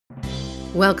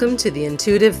Welcome to The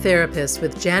Intuitive Therapist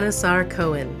with Janis R.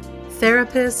 Cohen,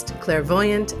 therapist,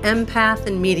 clairvoyant, empath,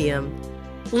 and medium.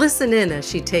 Listen in as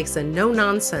she takes a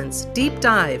no-nonsense, deep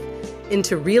dive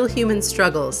into real human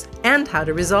struggles and how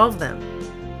to resolve them.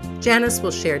 Janis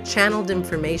will share channeled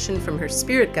information from her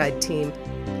spirit guide team,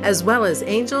 as well as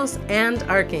angels and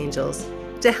archangels,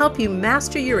 to help you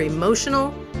master your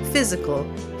emotional, physical,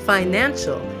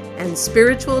 financial, and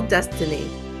spiritual destiny.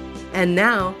 And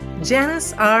now,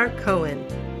 Janis R. Cohen.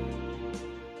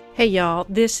 Hey y'all,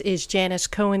 this is Janis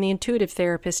Cohen, the Intuitive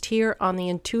Therapist, here on the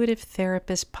Intuitive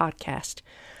Therapist podcast.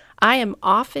 I am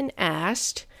often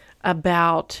asked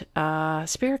about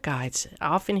spirit guides. I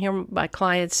often hear my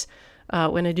clients,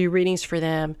 when I do readings for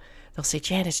them, they'll say,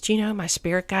 Janis, do you know who my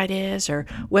spirit guide is, or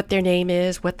what their name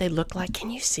is, what they look like?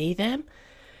 Can you see them?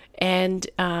 And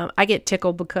I get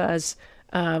tickled because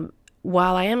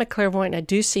while I am a clairvoyant, I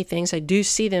do see things, I do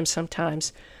see them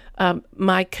sometimes,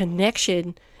 my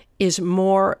connection is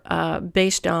more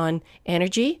based on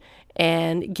energy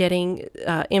and getting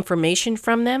information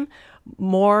from them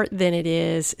more than it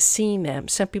is seeing them.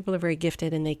 Some people are very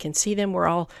gifted and they can see them. We're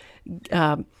all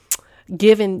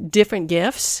given different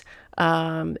gifts.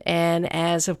 And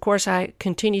as, of course, I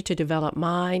continue to develop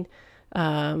mine,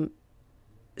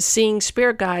 seeing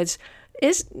spirit guides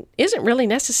isn't really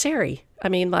necessary. I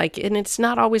mean, and it's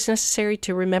not always necessary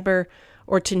to remember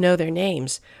or to know their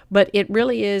names, but it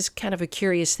really is kind of a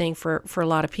curious thing for a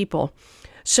lot of people.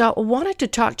 So I wanted to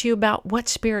talk to you about what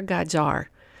spirit guides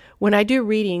are. When I do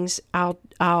readings,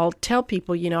 I'll tell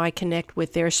people, I connect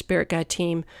with their spirit guide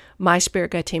team, my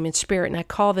spirit guide team in spirit, and I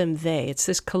call them they. It's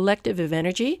this collective of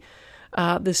energy,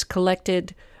 this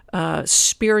collected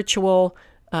spiritual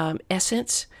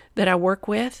essence that I work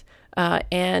with.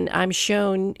 And I'm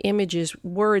shown images,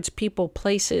 words, people,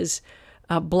 places,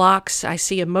 blocks. I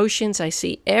see emotions. I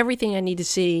see everything I need to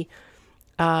see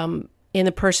in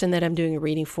the person that I'm doing a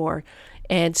reading for.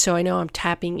 And so I know I'm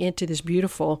tapping into this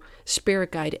beautiful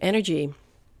spirit guide energy.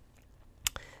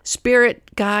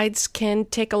 Spirit guides can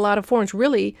take a lot of forms.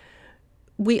 Really,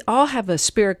 we all have a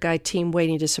spirit guide team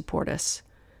waiting to support us.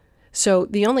 So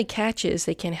the only catch is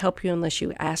they can't help you unless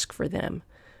you ask for them.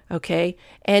 Okay,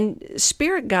 and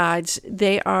spirit guides,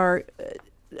 they are,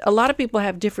 a lot of people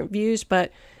have different views,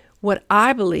 but what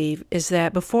I believe is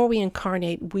that before we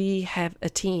incarnate, we have a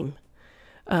team.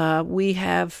 We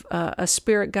have a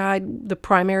spirit guide, the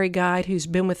primary guide who's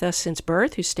been with us since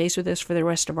birth, who stays with us for the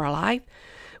rest of our life.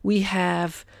 We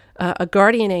have a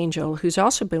guardian angel who's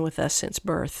also been with us since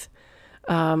birth.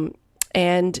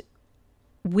 And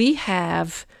we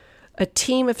have a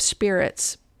team of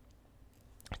spirits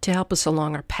to help us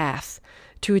along our path,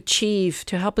 to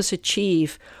help us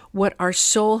achieve what our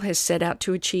soul has set out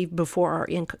to achieve before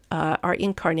our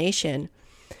incarnation.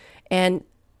 And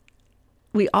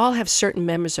we all have certain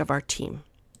members of our team.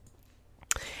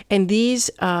 And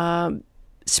these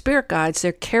spirit guides,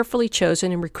 they're carefully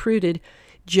chosen and recruited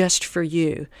just for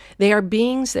you. They are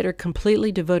beings that are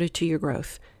completely devoted to your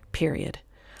growth, period.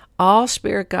 All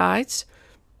spirit guides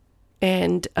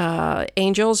and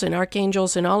angels and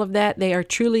archangels and all of that, they are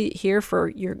truly here for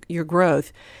your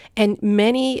growth. And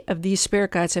many of these spirit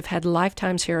guides have had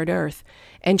lifetimes here on Earth.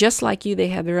 And just like you, they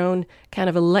have their own kind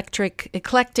of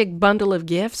eclectic bundle of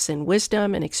gifts and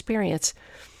wisdom and experience.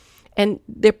 And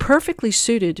they're perfectly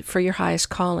suited for your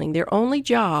highest calling. Their only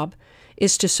job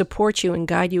is to support you and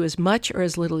guide you as much or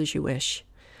as little as you wish.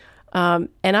 And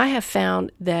I have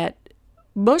found that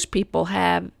most people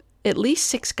have at least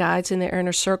 6 guides in their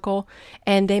inner circle,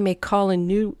 and they may call in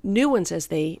new ones as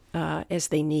they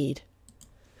need.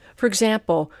 For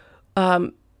example,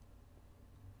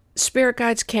 spirit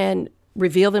guides can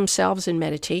reveal themselves in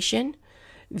meditation.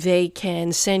 They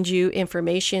can send you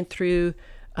information through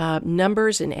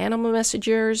numbers and animal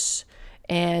messengers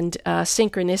and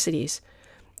synchronicities.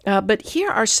 But here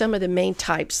are some of the main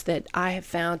types that I have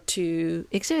found to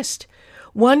exist.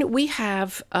 One, we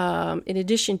have, in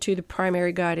addition to the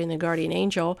primary guide and the guardian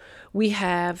angel, we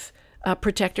have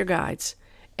protector guides.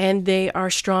 And they are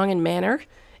strong in manner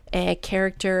and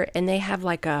character, and they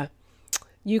have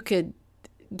you could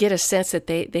get a sense that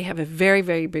they have a very,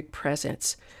 very big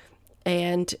presence.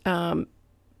 And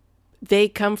they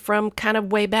come from kind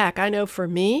of way back. I know for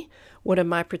me, one of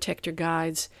my protector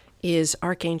guides is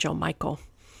Archangel Michael.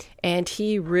 And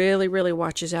he really, really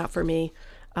watches out for me.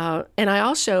 And I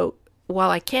also, while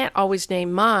I can't always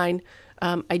name mine,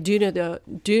 I do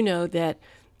know that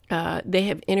they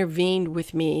have intervened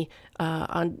with me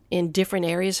in different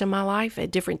areas of my life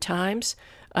at different times,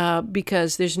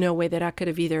 because there's no way that I could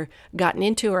have either gotten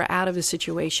into or out of the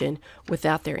situation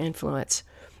without their influence.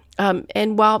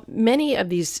 And while many of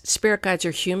these spirit guides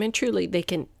are human, truly, they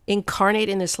can incarnate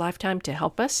in this lifetime to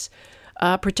help us.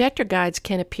 Protector guides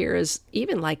can appear as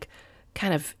even like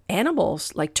kind of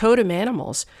animals, like totem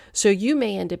animals. So you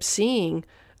may end up seeing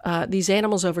these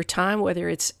animals over time, whether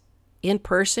it's in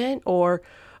person or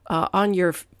on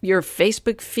your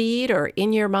Facebook feed or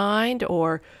in your mind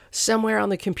or somewhere on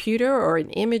the computer or an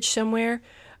image somewhere.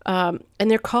 And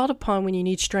they're called upon when you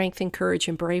need strength and courage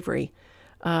and bravery,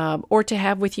 or to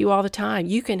have with you all the time.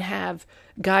 You can have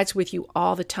guides with you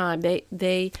all the time.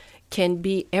 They can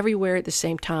be everywhere at the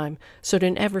same time. So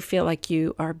don't ever feel like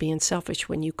you are being selfish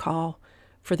when you call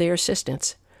for their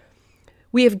assistance.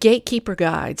 We have gatekeeper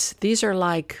guides. These are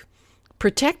like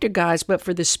protector guides, but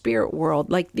for the spirit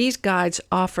world. Like these guides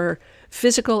offer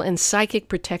physical and psychic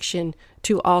protection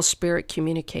to all spirit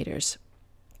communicators.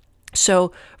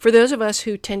 So for those of us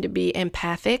who tend to be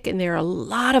empathic, and there are a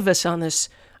lot of us on this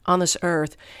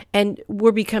earth, and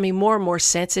we're becoming more and more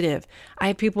sensitive. I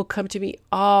have people come to me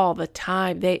all the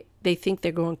time. They think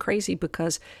they're going crazy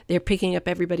because they're picking up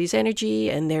everybody's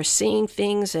energy and they're seeing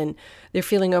things and they're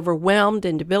feeling overwhelmed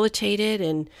and debilitated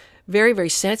and very, very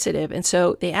sensitive. And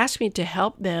so they ask me to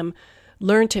help them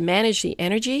learn to manage the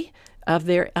energy of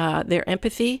their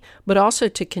empathy, but also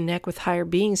to connect with higher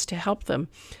beings to help them.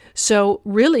 So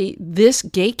really, this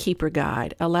gatekeeper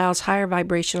guide allows higher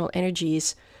vibrational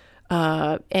energies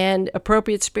and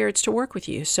appropriate spirits to work with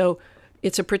you. So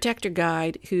it's a protector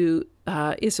guide who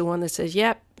is the one that says,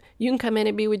 yep, you can come in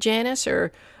and be with Janice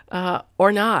or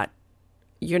not.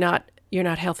 You're not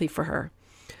healthy for her.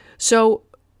 So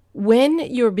when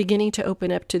you're beginning to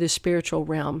open up to the spiritual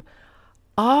realm,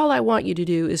 all I want you to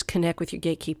do is connect with your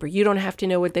gatekeeper. You don't have to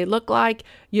know what they look like.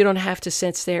 You don't have to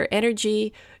sense their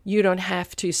energy. You don't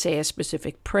have to say a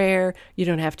specific prayer. You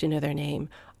don't have to know their name.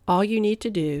 All you need to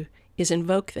do is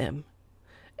invoke them.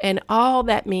 And all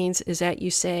that means is that you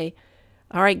say,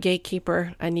 all right,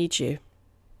 gatekeeper, I need you.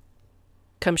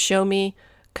 Come show me,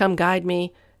 come guide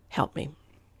me, help me.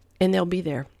 And they'll be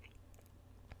there.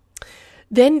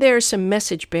 Then there are some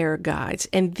message bearer guides,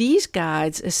 and these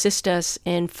guides assist us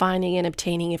in finding and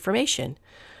obtaining information,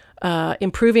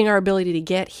 improving our ability to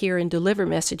get, hear, and deliver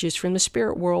messages from the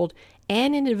spirit world,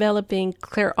 and in developing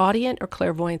clairaudient or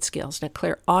clairvoyant skills. Now,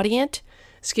 clairaudient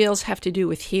skills have to do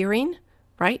with hearing,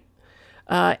 right?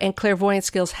 And clairvoyant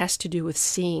skills has to do with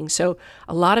seeing. So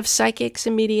a lot of psychics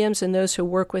and mediums and those who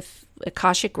work with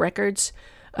Akashic records,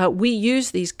 we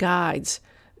use these guides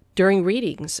during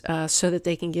readings so that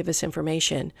they can give us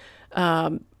information.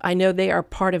 I know they are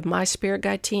part of my spirit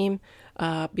guide team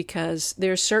because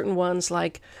there's certain ones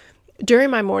like during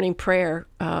my morning prayer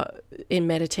in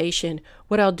meditation,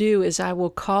 what I'll do is I will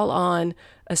call on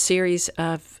a series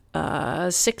of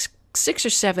six or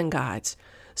seven guides.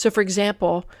 So for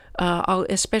example,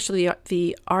 especially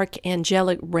the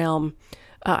archangelic realm,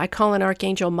 I call on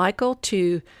Archangel Michael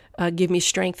to give me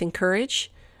strength and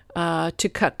courage, to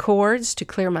cut cords, to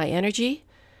clear my energy.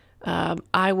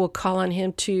 I will call on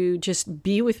him to just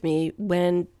be with me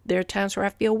when there are times where I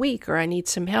feel weak or I need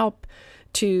some help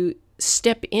to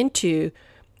step into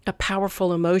a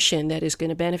powerful emotion that is going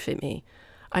to benefit me.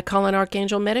 I call on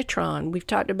Archangel Metatron. We've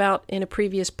talked about in a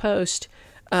previous post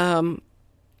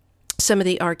some of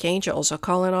the archangels. I'll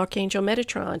call on Archangel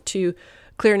Metatron to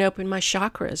clear and open my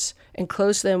chakras and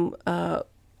close them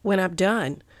when I'm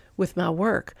done with my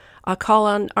work. I'll call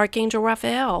on Archangel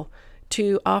Raphael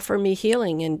to offer me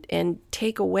healing and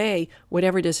take away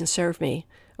whatever doesn't serve me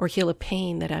or heal a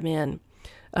pain that I'm in,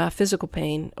 physical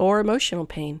pain or emotional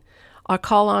pain. I'll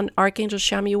call on Archangel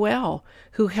Chamuel,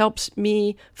 who helps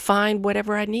me find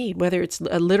whatever I need, whether it's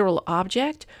a literal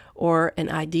object or an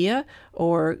idea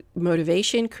or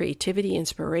motivation, creativity,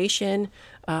 inspiration,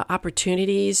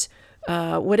 opportunities,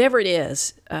 whatever it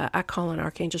is. I call on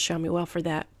Archangel Chamuel for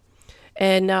that.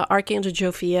 And Archangel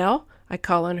Jophiel, I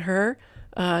call on her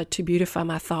to beautify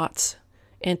my thoughts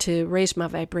and to raise my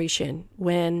vibration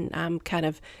when I'm kind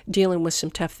of dealing with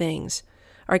some tough things.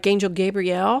 Archangel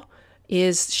Gabriel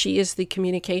she is the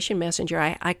communication messenger.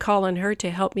 I call on her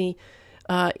to help me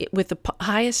with the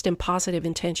highest and positive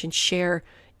intention share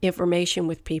information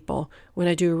with people when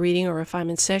I do a reading or if I'm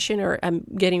in session or I'm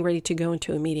getting ready to go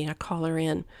into a meeting. I call her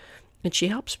in and she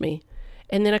helps me.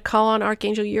 And then I call on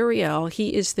Archangel Uriel.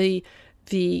 He is the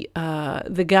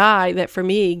guy that for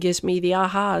me gives me the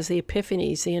ahas, the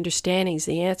epiphanies, the understandings,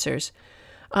 the answers.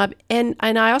 And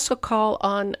I also call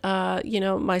on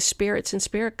my spirits and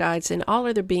spirit guides and all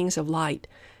other beings of light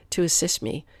to assist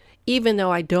me, even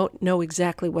though I don't know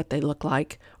exactly what they look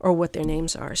like or what their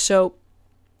names are. So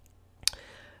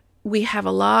we have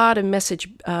a lot of message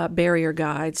bearer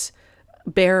guides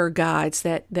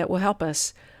that will help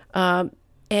us.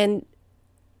 And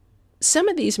some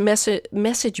of these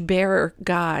message bearer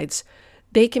guides,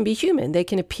 they can be human. They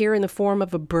can appear in the form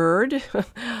of a bird,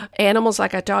 animals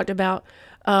like I talked about,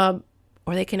 or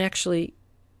they can actually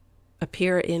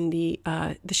appear in the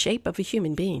shape of a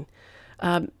human being.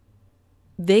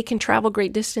 They can travel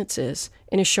great distances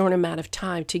in a short amount of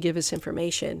time to give us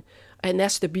information. And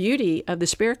that's the beauty of the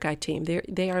spirit guide team.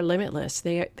 They are limitless.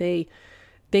 They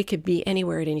could be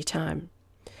anywhere at any time.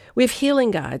 We have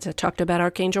healing guides. I talked about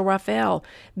Archangel Raphael.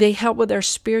 They help with our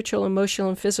spiritual, emotional,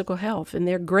 and physical health. And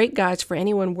they're great guides for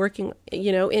anyone working,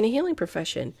 in a healing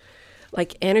profession,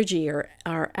 like energy or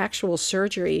actual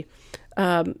surgery.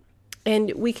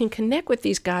 And we can connect with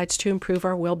these guides to improve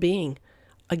our well-being.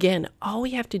 Again, all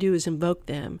we have to do is invoke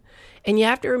them. And you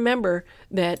have to remember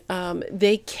that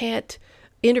they can't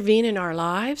intervene in our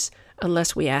lives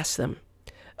unless we ask them.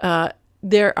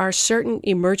 There are certain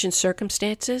emergent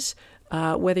circumstances,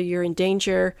 whether you're in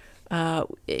danger,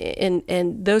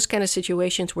 and those kind of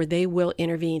situations where they will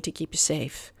intervene to keep you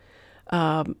safe.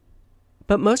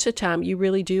 But most of the time, you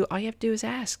really do. All you have to do is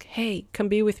ask, hey, come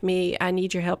be with me. I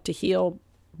need your help to heal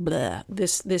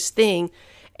this thing,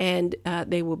 and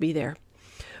they will be there.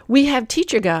 We have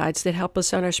teacher guides that help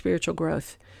us on our spiritual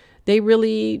growth. They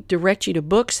really direct you to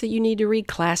books that you need to read,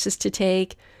 classes to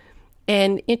take,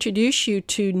 and introduce you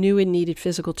to new and needed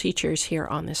physical teachers here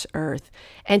on this earth.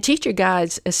 And teacher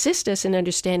guides assist us in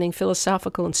understanding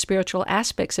philosophical and spiritual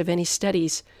aspects of any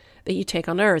studies that you take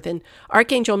on earth. And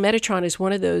Archangel Metatron is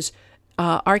one of those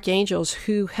archangels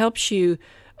who helps you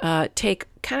take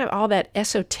kind of all that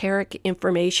esoteric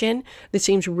information that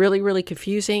seems really, really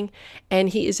confusing, and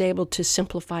he is able to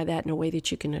simplify that in a way that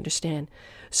you can understand.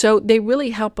 So they really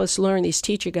help us learn, these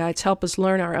teacher guides help us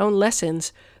learn our own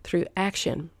lessons through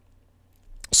action.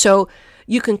 So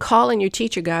you can call in your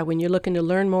teacher guide when you're looking to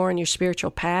learn more on your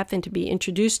spiritual path and to be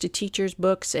introduced to teachers,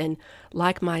 books, and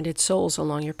like-minded souls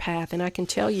along your path. And I can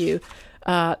tell you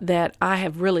that I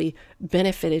have really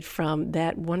benefited from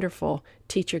that wonderful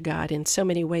teacher guide in so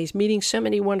many ways, meeting so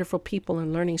many wonderful people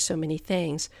and learning so many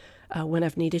things when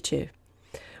I've needed to.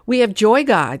 We have joy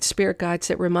guides, spirit guides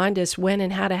that remind us when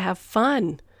and how to have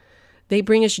fun. They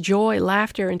bring us joy,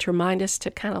 laughter, and to remind us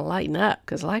to kind of lighten up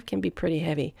because life can be pretty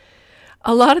heavy.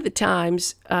 A lot of the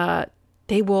times,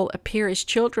 they will appear as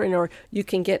children, or you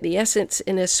can get the essence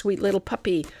in a sweet little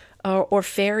puppy, or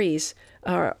fairies,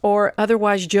 or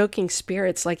otherwise joking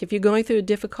spirits. Like if you're going through a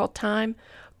difficult time,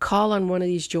 call on one of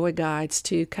these joy guides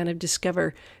to kind of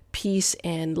discover peace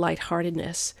and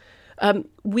lightheartedness.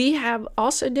 We have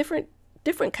also different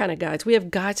kind of guides. We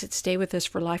have guides that stay with us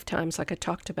for lifetimes, like I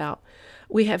talked about.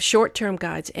 We have short-term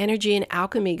guides, energy and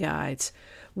alchemy guides.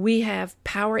 We have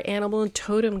power, animal, and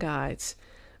totem guides,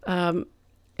 and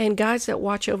guides that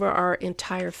watch over our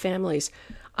entire families.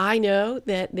 I know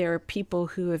that there are people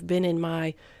who have been in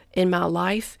my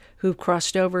life who've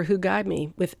crossed over, who guide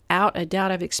me. Without a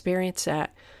doubt, I've experienced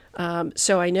that.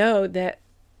 So I know that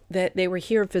they were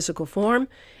here in physical form,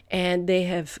 and they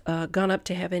have gone up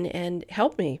to heaven and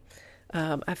helped me.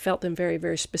 I felt them very,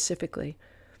 very specifically.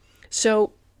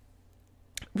 So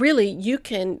really,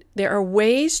 there are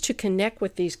ways to connect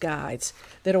with these guides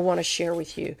that I want to share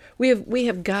with you. We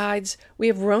have guides, we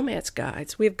have romance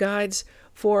guides, we have guides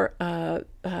for a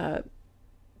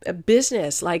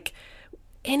business, like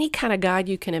any kind of guide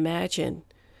you can imagine,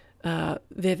 they're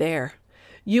there.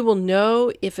 You will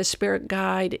know if a spirit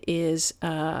guide is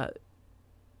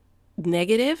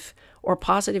negative or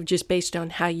positive just based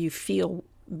on how you feel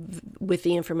with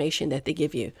the information that they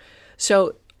give you.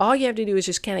 So all you have to do is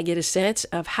just kind of get a sense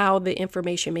of how the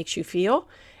information makes you feel,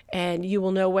 and you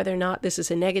will know whether or not this is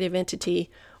a negative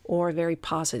entity or a very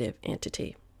positive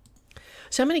entity.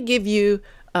 So I'm going to give you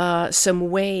some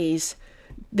ways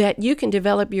that you can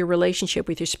develop your relationship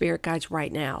with your spirit guides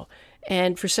right now.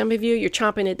 And for some of you, you're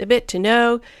chomping at the bit to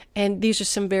know, and these are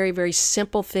some very, very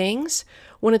simple things.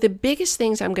 One of the biggest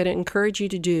things I'm going to encourage you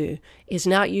to do is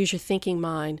not use your thinking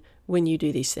mind when you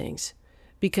do these things,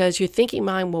 because your thinking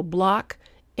mind will block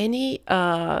any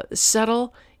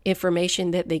subtle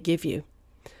information that they give you.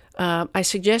 I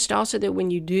suggest also that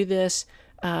when you do this,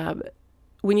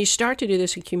 when you start to do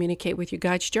this and communicate with your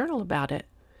guides, journal about it.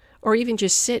 Or even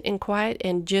just sit in quiet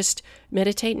and just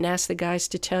meditate and ask the guides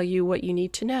to tell you what you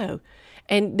need to know.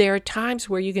 And there are times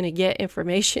where you're going to get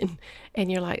information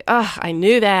and you're like, oh, I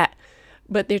knew that.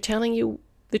 But they're telling you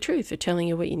the truth. They're telling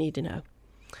you what you need to know.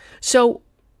 So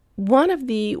one of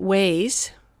the ways,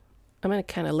 I'm going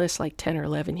to kind of list like 10 or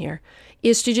 11 here,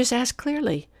 is to just ask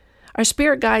clearly. Our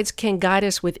spirit guides can guide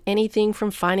us with anything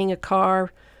from finding a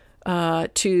car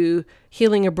to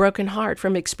healing a broken heart,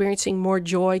 from experiencing more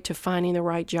joy to finding the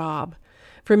right job.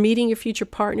 from meeting your future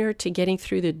partner to getting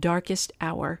through the darkest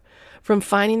hour, from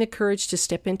finding the courage to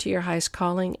step into your highest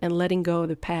calling and letting go of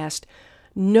the past.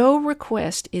 No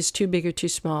request is too big or too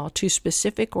small, too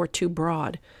specific or too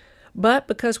broad. But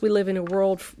because we live in a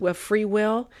world of free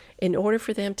will, in order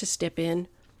for them to step in,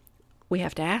 we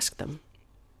have to ask them.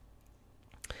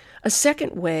 A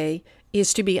second way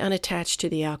is to be unattached to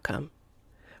the outcome.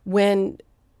 When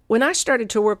I started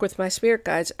to work with my spirit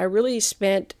guides, I really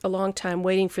spent a long time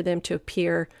waiting for them to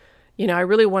appear. I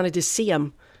really wanted to see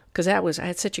them because I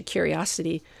had such a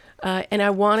curiosity. And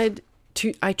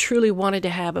I truly wanted to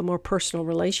have a more personal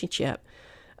relationship.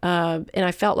 And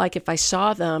I felt like if I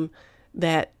saw them,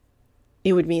 that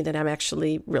it would mean that I'm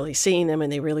actually really seeing them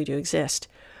and they really do exist.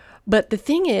 But the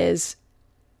thing is,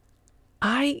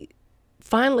 I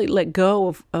finally let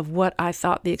go of what I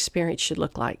thought the experience should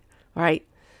look like, right?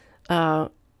 And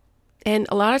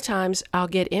a lot of times I'll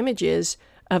get images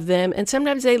of them, and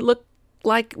sometimes they look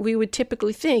like we would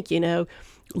typically think,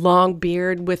 long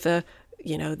beard with they're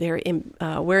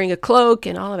wearing a cloak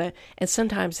and all of that. And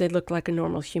sometimes they look like a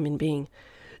normal human being.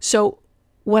 So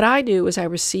what I do is I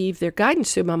receive their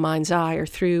guidance through my mind's eye or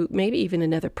through maybe even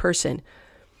another person.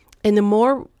 And the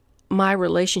more my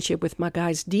relationship with my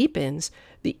guides deepens,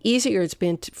 the easier it's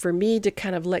been for me to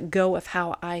kind of let go of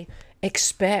how I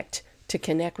expect to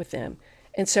connect with them.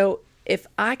 And so if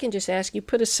I can just ask you,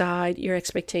 put aside your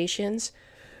expectations.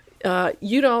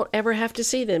 You don't ever have to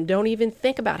see them. Don't even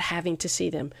think about having to see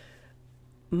them.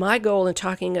 My goal in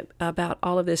talking about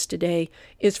all of this today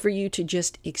is for you to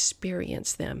just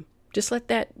experience them. Just let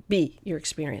that be your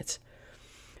experience.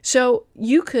 So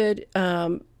you could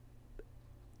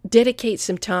dedicate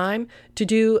some time to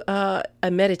do a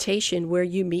meditation where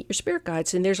you meet your spirit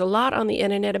guides. And there's a lot on the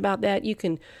internet about that. You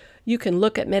can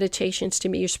look at meditations to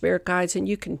meet your spirit guides, and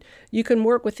you can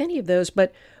work with any of those,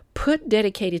 but put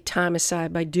dedicated time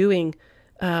aside by doing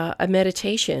a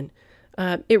meditation.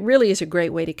 It really is a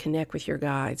great way to connect with your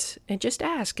guides, and just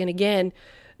ask. And again,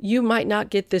 you might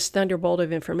not get this thunderbolt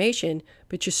of information,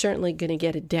 but you're certainly going to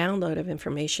get a download of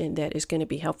information that is going to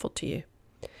be helpful to you.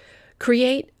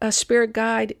 Create a spirit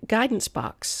guide guidance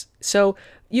box. So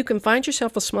you can find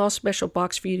yourself a small special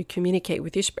box for you to communicate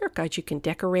with your spirit guides. You can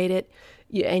decorate it,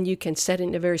 and you can set it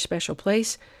in a very special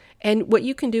place. And what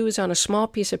you can do is on a small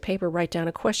piece of paper, write down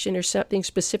a question or something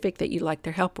specific that you'd like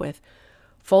their help with.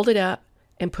 Fold it up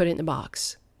and put it in the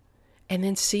box. And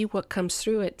then see what comes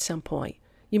through at some point.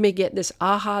 You may get this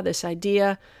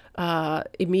idea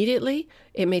immediately.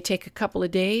 It may take a couple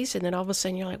of days, and then all of a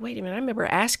sudden you're like, wait a minute, I remember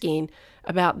asking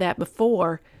about that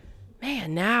before.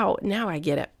 Man, now I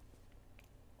get it.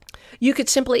 You could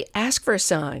simply ask for a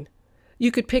sign.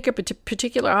 You could pick up a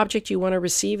particular object you want to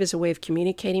receive as a way of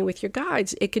communicating with your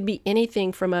guides. It could be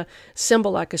anything from a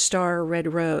symbol like a star or a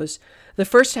red rose. The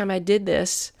first time I did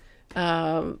this,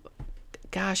 I'll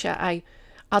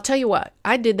tell you what,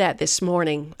 I did that this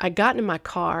morning. I got in my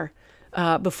car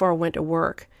before I went to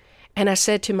work, and I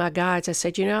said to my guides, I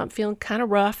said, I'm feeling kind of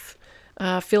rough,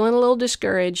 feeling a little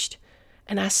discouraged.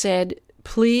 And I said,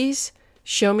 please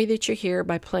show me that you're here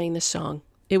by playing this song.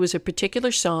 It was a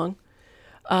particular song.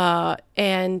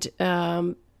 And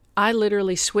I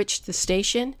literally switched the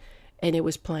station, and it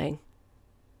was playing.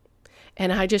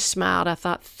 And I just smiled. I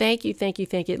thought, thank you, thank you,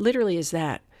 thank you. It literally is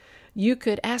that. You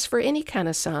could ask for any kind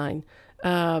of sign.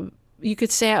 You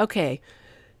could say, okay,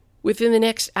 within the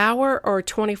next hour or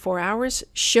 24 hours,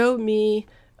 show me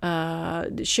a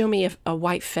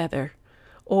white feather,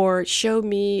 or show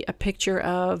me a picture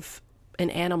of an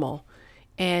animal,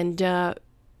 and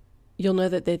you'll know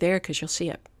that they're there because you'll see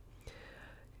it.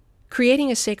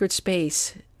 Creating a sacred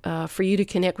space for you to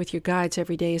connect with your guides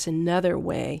every day is another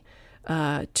way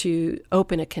to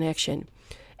open a connection.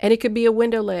 And it could be a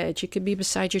window ledge. It could be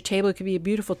beside your table. It could be a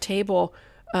beautiful table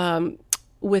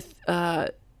with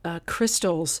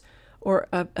crystals, or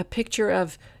a picture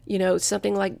of,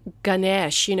 something like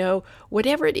Ganesh,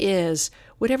 whatever it is,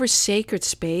 whatever sacred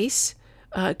space.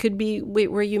 It could be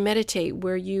where you meditate,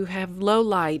 where you have low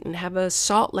light and have a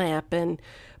salt lamp and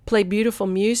play beautiful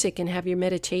music and have your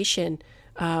meditation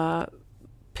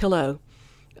pillow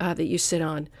that you sit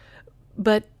on.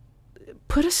 But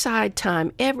put aside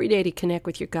time every day to connect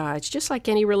with your guides, just like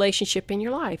any relationship in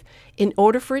your life. In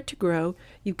order for it to grow,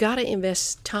 you've got to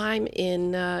invest time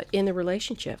in the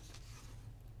relationship.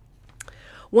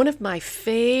 One of my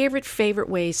favorite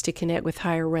ways to connect with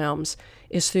higher realms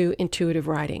is through intuitive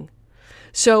writing.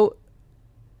 So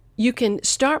you can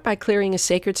start by clearing a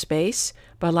sacred space,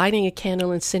 by lighting a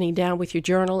candle and sitting down with your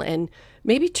journal and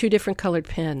maybe 2 different colored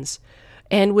pens.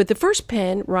 And with the first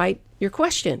pen, write your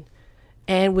question.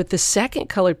 And with the second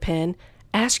colored pen,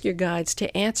 ask your guides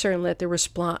to answer and let the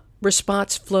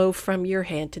response flow from your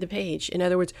hand to the page. In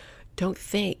other words, don't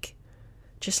think.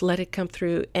 Just let it come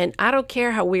through. And I don't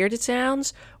care how weird it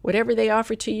sounds, whatever they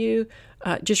offer to you,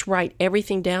 just write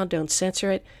everything down, don't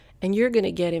censor it, and you're going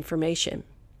to get information.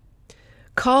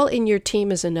 Call in your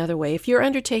team is another way. If you're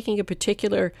undertaking a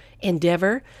particular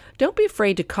endeavor, don't be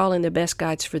afraid to call in the best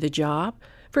guides for the job.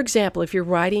 For example, if you're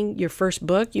writing your first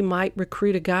book, you might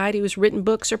recruit a guide who has written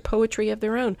books or poetry of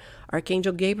their own.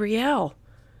 Archangel Gabriel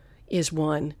is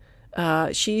one.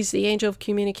 She's the angel of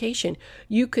communication.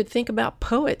 You could think about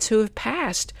poets who have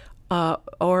passed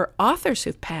or authors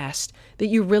who've passed that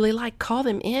you really like. Call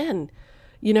them in,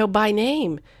 by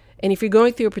name. And if you're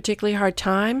going through a particularly hard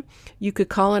time, you could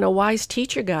call in a wise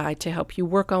teacher guide to help you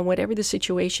work on whatever the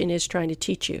situation is trying to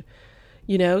teach you.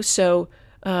 So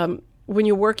when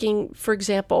you're working, for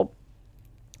example,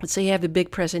 let's say you have a big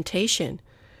presentation,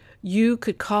 you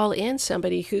could call in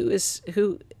somebody who is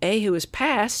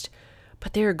passed,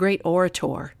 but they're a great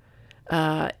orator.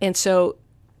 And so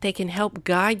they can help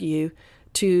guide you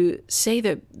to say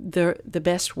the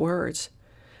best words.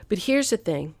 But here's the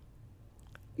thing.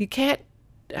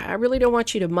 I really don't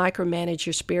want you to micromanage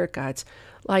your spirit guides.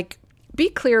 Like, be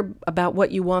clear about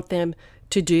what you want them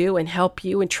to do and help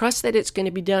you, and trust that it's going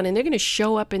to be done, and they're going to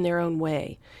show up in their own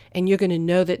way, and you're going to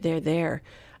know that they're there.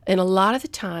 And a lot of the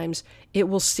times, it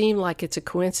will seem like it's a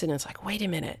coincidence, like, wait a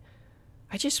minute,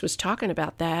 I just was talking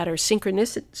about that, or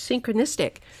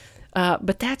synchronistic.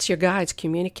 But that's your guides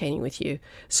communicating with you.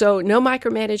 So no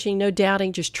micromanaging, no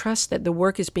doubting, just trust that the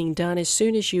work is being done as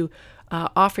soon as you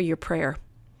offer your prayer.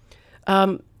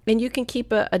 And you can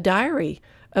keep a diary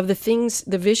of the things,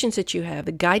 the visions that you have,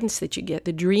 the guidance that you get,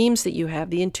 the dreams that you have,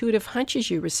 the intuitive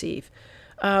hunches you receive.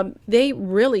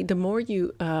 The more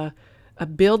you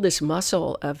build this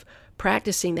muscle of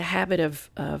practicing the habit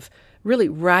of really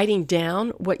writing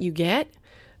down what you get,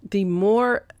 the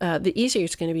easier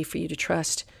it's going to be for you to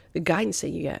trust the guidance that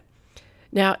you get.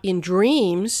 Now, in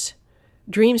dreams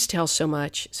tell so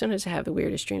much. Sometimes I have the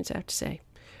weirdest dreams, I have to say.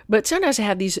 But sometimes I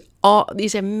have these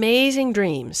amazing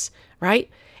dreams, right?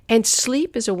 And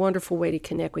sleep is a wonderful way to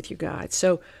connect with your guides.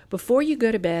 So before you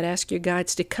go to bed, ask your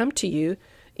guides to come to you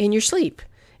in your sleep.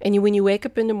 And when you wake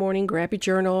up in the morning, grab your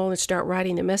journal and start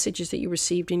writing the messages that you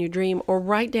received in your dream, or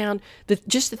write down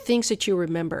just the things that you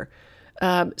remember.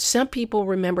 Some people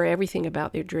remember everything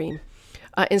about their dream.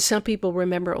 And some people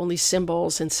remember only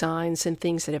symbols and signs and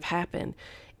things that have happened.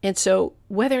 And so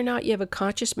whether or not you have a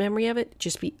conscious memory of it,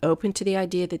 just be open to the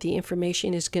idea that the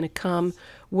information is going to come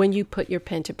when you put your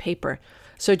pen to paper.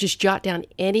 So just jot down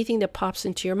anything that pops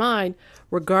into your mind,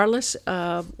 regardless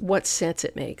of what sense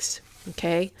it makes.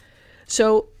 Okay?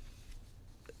 So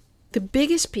the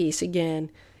biggest piece, again,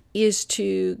 is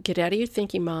to get out of your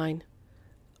thinking mind,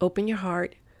 open your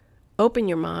heart, open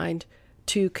your mind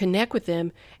to connect with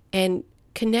them, and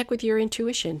connect with your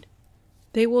intuition.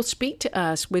 They will speak to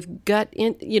us with gut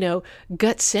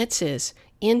senses,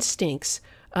 instincts,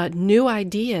 new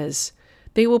ideas.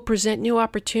 They will present new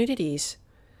opportunities.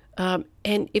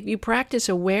 And if you practice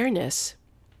awareness,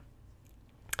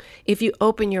 if you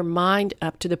open your mind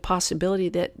up to the possibility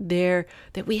that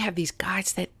we have these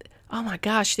guides that, oh my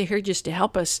gosh, they're here just to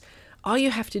help us. All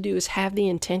you have to do is have the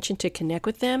intention to connect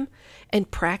with them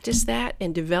and practice that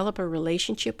and develop a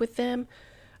relationship with them.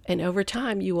 And over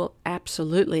time, you will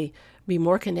absolutely be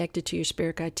more connected to your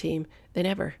spirit guide team than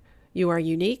ever. You are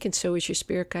unique, and so is your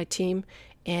spirit guide team.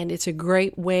 And it's a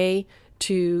great way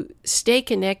to stay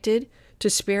connected to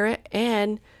spirit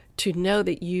and to know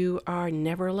that you are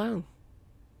never alone.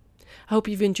 I hope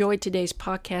you've enjoyed today's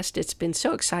podcast. It's been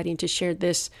so exciting to share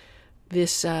this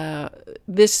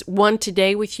one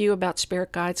today with you about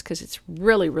spirit guides, because it's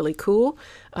really, really cool.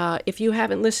 If you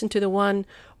haven't listened to the one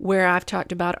where I've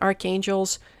talked about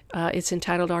archangels, it's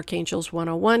entitled Archangels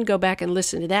 101. Go back and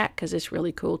listen to that, because it's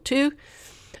really cool too.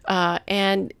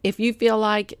 And if you feel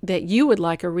like that you would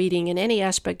like a reading in any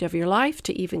aspect of your life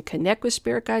to even connect with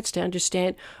spirit guides, to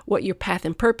understand what your path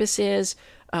and purpose is,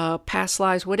 past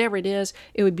lives, whatever it is,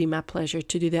 it would be my pleasure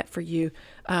to do that for you.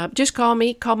 Just call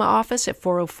my office at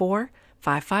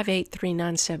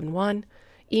 404-558-3971.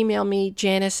 Email me,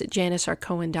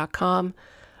 Janis@janisrcohen.com.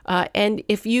 And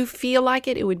if you feel like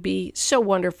it would be so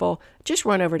wonderful, just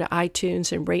run over to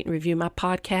iTunes and rate and review my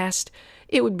podcast.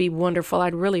 It would be wonderful.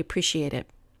 I'd really appreciate it.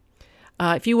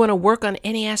 If you want to work on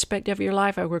any aspect of your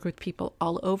life, I work with people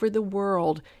all over the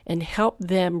world and help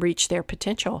them reach their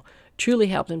potential, truly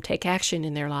help them take action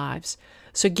in their lives.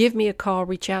 So give me a call,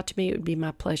 reach out to me. It would be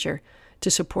my pleasure to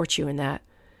support you in that.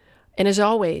 And as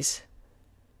always,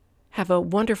 have a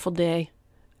wonderful day,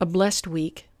 a blessed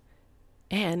week,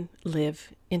 and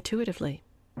live intuitively.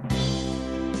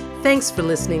 Thanks for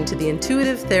listening to The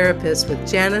Intuitive Therapist with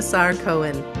Janis R.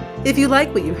 Cohen. If you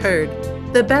like what you heard,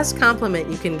 the best compliment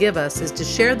you can give us is to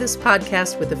share this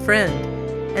podcast with a friend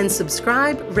and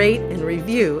subscribe, rate, and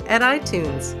review at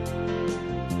iTunes.